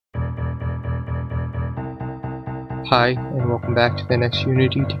Hi, and welcome back to the next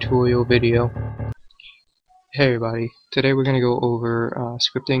Unity tutorial video. Hey everybody, today we're going to go over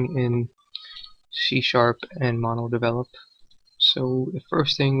scripting in C# and MonoDevelop. So the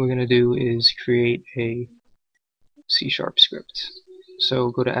first thing we're going to do is create a C# script.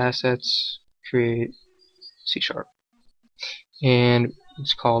 So go to Assets, Create C#, and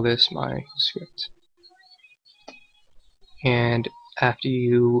let's call this my script. And after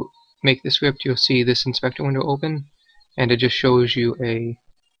you make the script, you'll see this inspector window open, and it just shows you a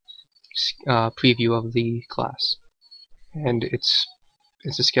preview of the class. And it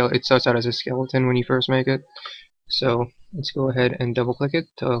starts out as a skeleton when you first make it. So let's go ahead and double click it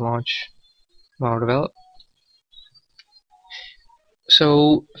to launch MonoDevelop.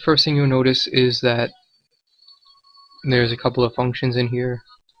 So first thing you'll notice is that there's a couple of functions in here,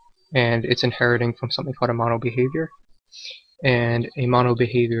 and it's inheriting from something called a mono behavior. And a mono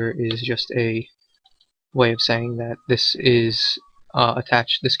behavior is just a way of saying that this is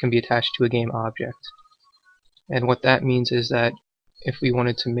this can be attached to a game object. And what that means is that if we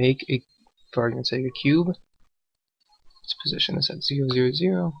wanted to make a, for argument's sake, a cube, let's position this at 0, 0,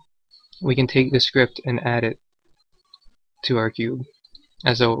 0. We can take the script and add it to our cube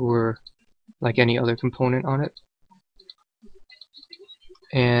as though it were like any other component on it.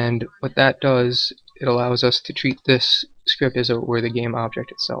 And what that does, it allows us to treat this script as though it were the game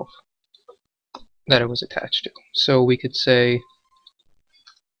object itself that it was attached to. So we could say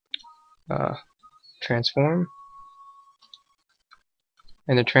transform,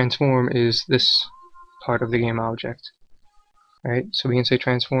 and the transform is this part of the game object. Right? So we can say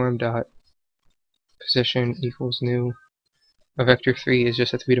transform dot position equals new. A vector 3 is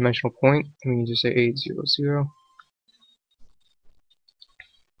just a three-dimensional point, and we can just say 8, 0, 0.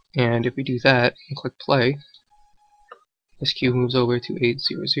 And if we do that and click play, this cube moves over to 8,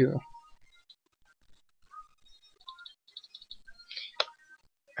 0, 0.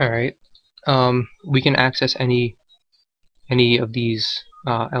 Alright, we can access any of these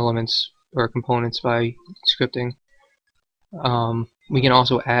elements or components by scripting. We can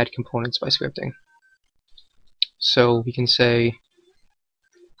also add components by scripting. So we can say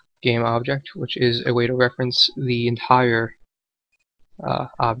game object, which is a way to reference the entire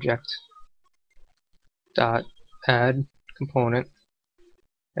object, dot add component,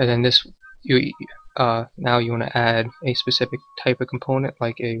 and then this now you want to add a specific type of component,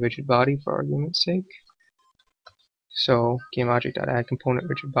 like a rigid body for argument's sake. So game object dot add component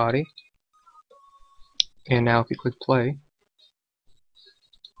rigid body, and now if you click play,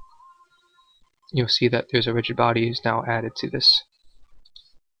 you'll see that there's a rigid body is now added to this.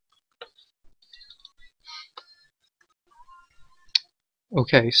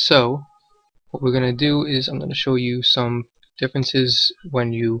 Okay, so what we're going to do is I'm going to show you some differences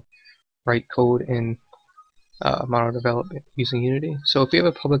when you write code in MonoDevelop using Unity. So if you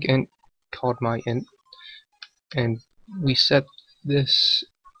have a public int called myInt, and we set this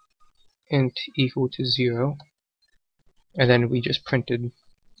int equal to 0, and then we just printed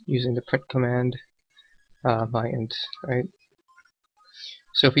using the print command myInt, right?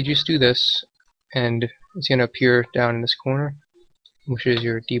 So if we just do this, and it's going to appear down in this corner, which is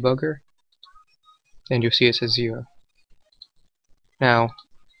your debugger, and you'll see it says 0. Now,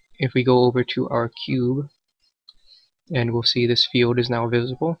 if we go over to our cube, and we'll see this field is now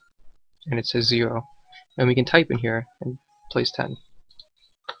visible, and it says 0. And we can type in here and place 10.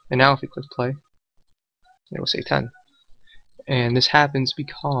 And now if we click play, it will say 10. And this happens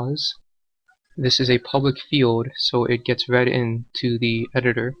because this is a public field, so it gets read into the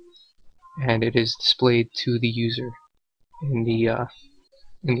editor, and it is displayed to the user in the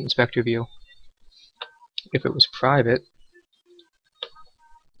inspector view. If it was private,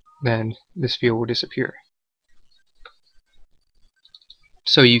 then this field will disappear.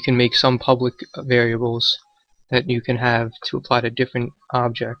 So you can make some public variables that you can have to apply to different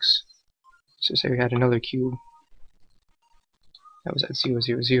objects. So say we had another cube that was at 0,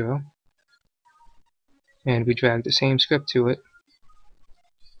 0, 0, and we drag the same script to it.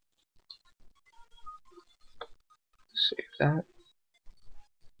 Save that.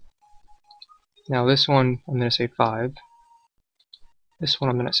 Now this one I'm going to say 5. This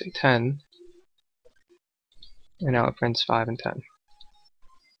one I'm going to say 10. And now it prints 5 and 10.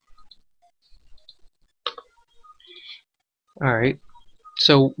 Alright,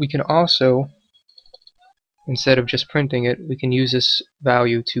 so we can also, instead of just printing it, we can use this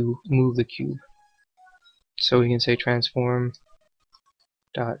value to move the cube. So we can say transform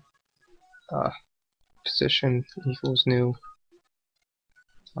dot position equals new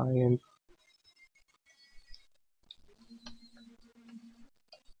int.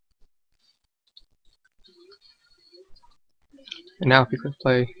 And now if you click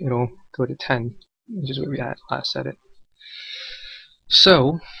play, it'll go to 10, which is where we had last set it.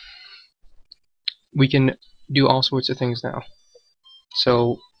 So we can do all sorts of things now.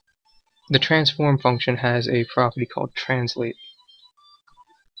 So the transform function has a property called translate.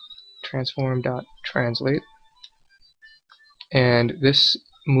 Transform.translate, and this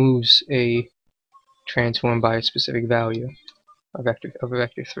moves a transform by a specific value, a vector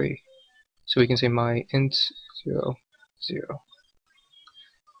 3. So we can say my int 0, 0.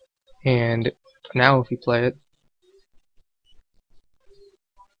 And now if we play it,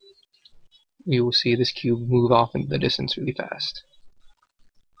 you will see this cube move off into the distance really fast.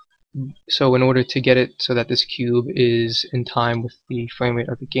 So in order to get it so that this cube is in time with the frame rate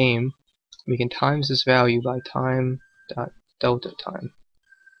of the game, we can times this value by time.delta time.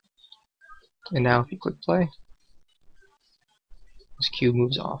 And now if you click play, this cube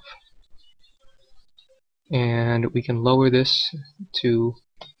moves off. And we can lower this to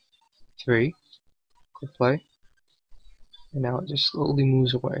 3, click play, and now it just slowly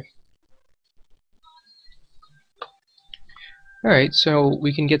moves away. Alright, so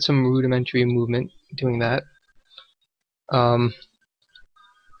we can get some rudimentary movement doing that.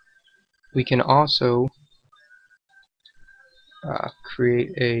 We can also create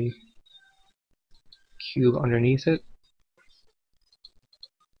a cube underneath it.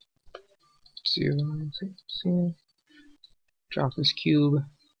 0, 0. Drop this cube,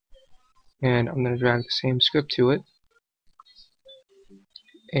 and I'm going to drag the same script to it.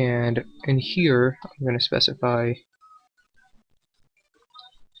 And in here, I'm going to specify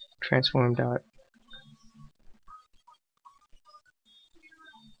transform dot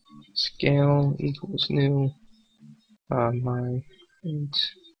scale equals new my int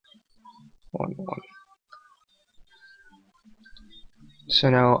 1, 1. So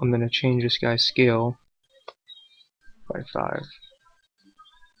now I'm going to change this guy's scale by 5.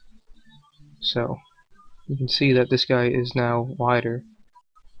 So you can see that this guy is now wider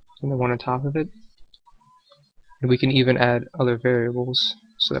than the one on top of it. And we can even add other variables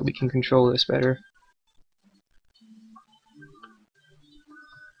so that we can control this better.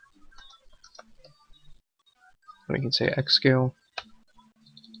 We can say x scale.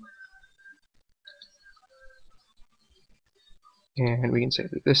 And we can say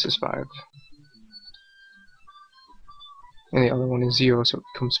that this is 5. And the other one is 0, so it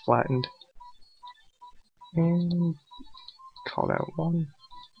becomes flattened. And call that 1.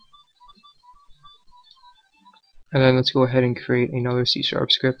 And then let's go ahead and create another C#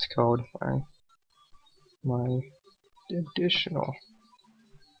 script called my additional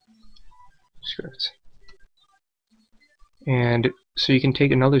script. And so you can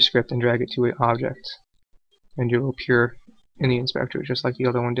take another script and drag it to an object, and it will appear in the inspector just like the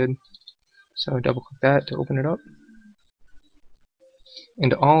other one did. So double click that to open it up.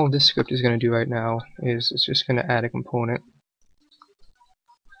 And all this script is going to do right now is it's just going to add a component.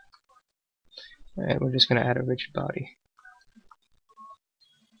 And we're just going to add a rigid body.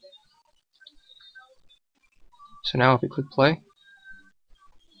 So now if we click play,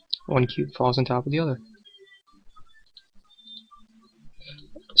 one cube falls on top of the other.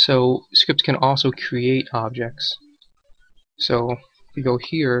 So scripts can also create objects. So if we go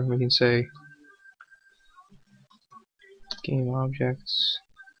here, we can say game objects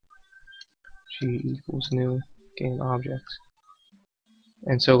g equals new game objects.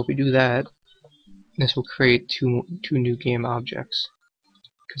 And so if we do that, this will create two new game objects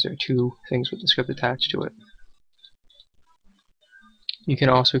because there are 2 things with the script attached to it. You can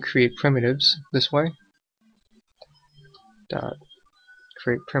also create primitives this way. Dot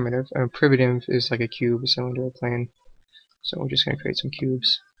create primitive. A primitive is like a cube, a cylinder, a plane. So we're just going to create some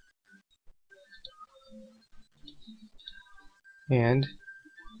cubes. And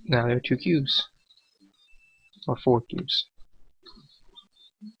now there are 2 cubes. Or 4 cubes.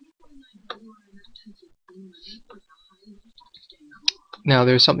 Now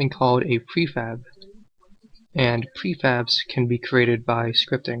there's something called a prefab. And prefabs can be created by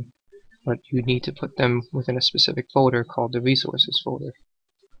scripting, but you need to put them within a specific folder called the resources folder.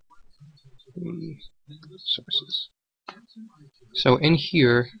 Resources. So in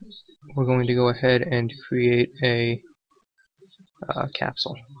here, we're going to go ahead and create a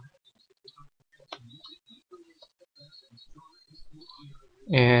capsule.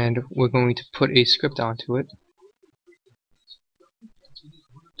 And we're going to put a script onto it.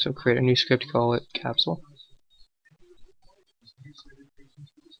 So create a new script, call it capsule.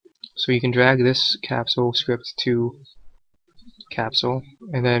 So you can drag this capsule script to capsule,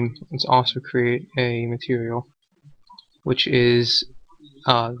 and then let's also create a material, which is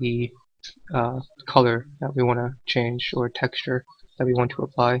the color that we want to change or texture that we want to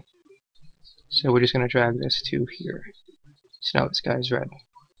apply. So we're just going to drag this to here. So now this guy's red.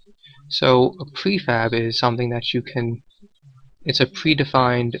 So a prefab is something that you can, it's a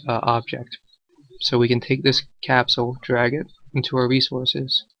predefined object. So we can take this capsule, drag it into our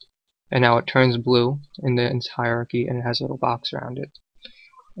resources, and now it turns blue in the hierarchy and it has a little box around it.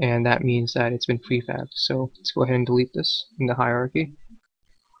 And that means that it's been prefabbed. So let's go ahead and delete this in the hierarchy.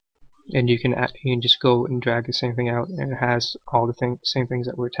 And you can just go and drag the same thing out, and it has all the same things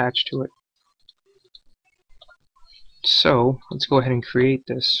that were attached to it. So let's go ahead and create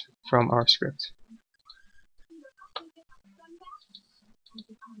this from our script.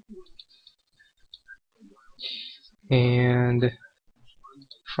 And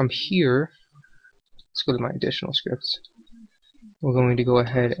from here, let's go to my additional scripts. We're going to go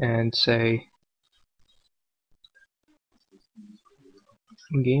ahead and say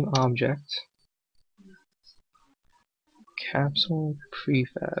game object capsule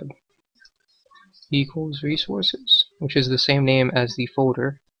prefab equals resources, which is the same name as the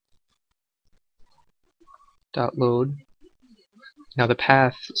folder .load. Now the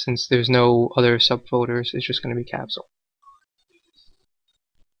path, since there's no other subfolders, is just going to be capsule.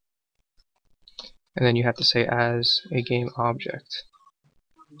 And then you have to say as a game object.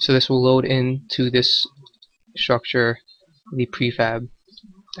 So this will load into this structure the prefab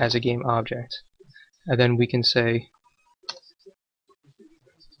as a game object. And then we can say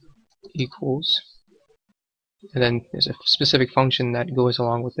equals, and then there's a specific function that goes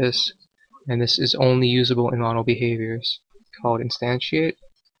along with this, and this is only usable in model behaviors called Instantiate.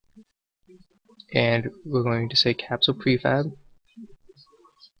 And we're going to say capsule prefab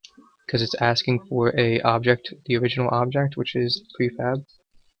because it's asking for a object, the original object, which is prefab,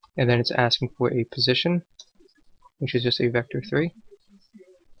 and then it's asking for a position, which is just a vector 3.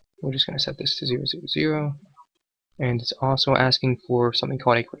 We're just going to set this to 0, 0, 0, and it's also asking for something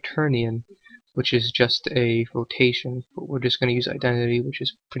called a quaternion, which is just a rotation, but we're just going to use identity, which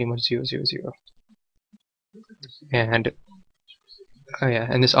is pretty much 0, 0, 0. And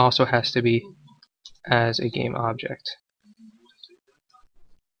and this also has to be as a game object.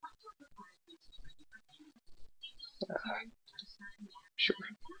 Sure.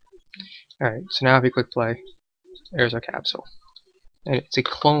 Alright, so now if we click play, there's our capsule. And it's a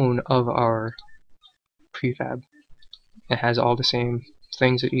clone of our prefab. It has all the same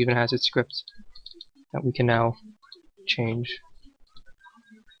things, it even has its script that we can now change.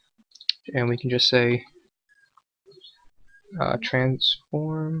 And we can just say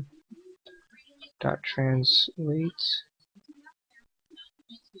transform dot translate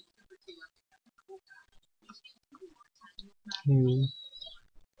new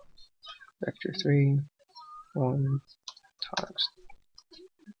vector 3 1 times.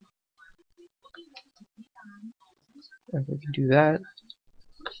 And we can do that,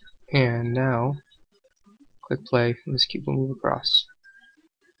 and now click play, and this cube will move across.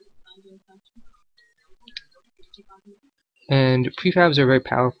 And prefabs are a very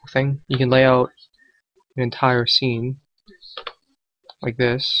powerful thing. You can lay out an entire scene like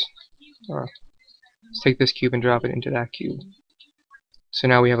this, or let's take this cube and drop it into that cube. So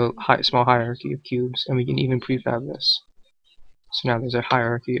now we have a small hierarchy of cubes, and we can even prefab this. So now there's a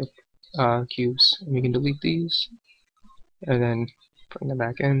hierarchy of cubes, and we can delete these, and then bring them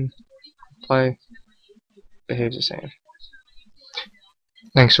back in, play, behaves the same.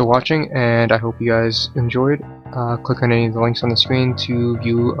 Thanks for watching, and I hope you guys enjoyed. Click on any of the links on the screen to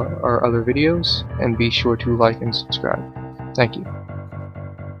view our other videos, and be sure to like and subscribe. Thank you.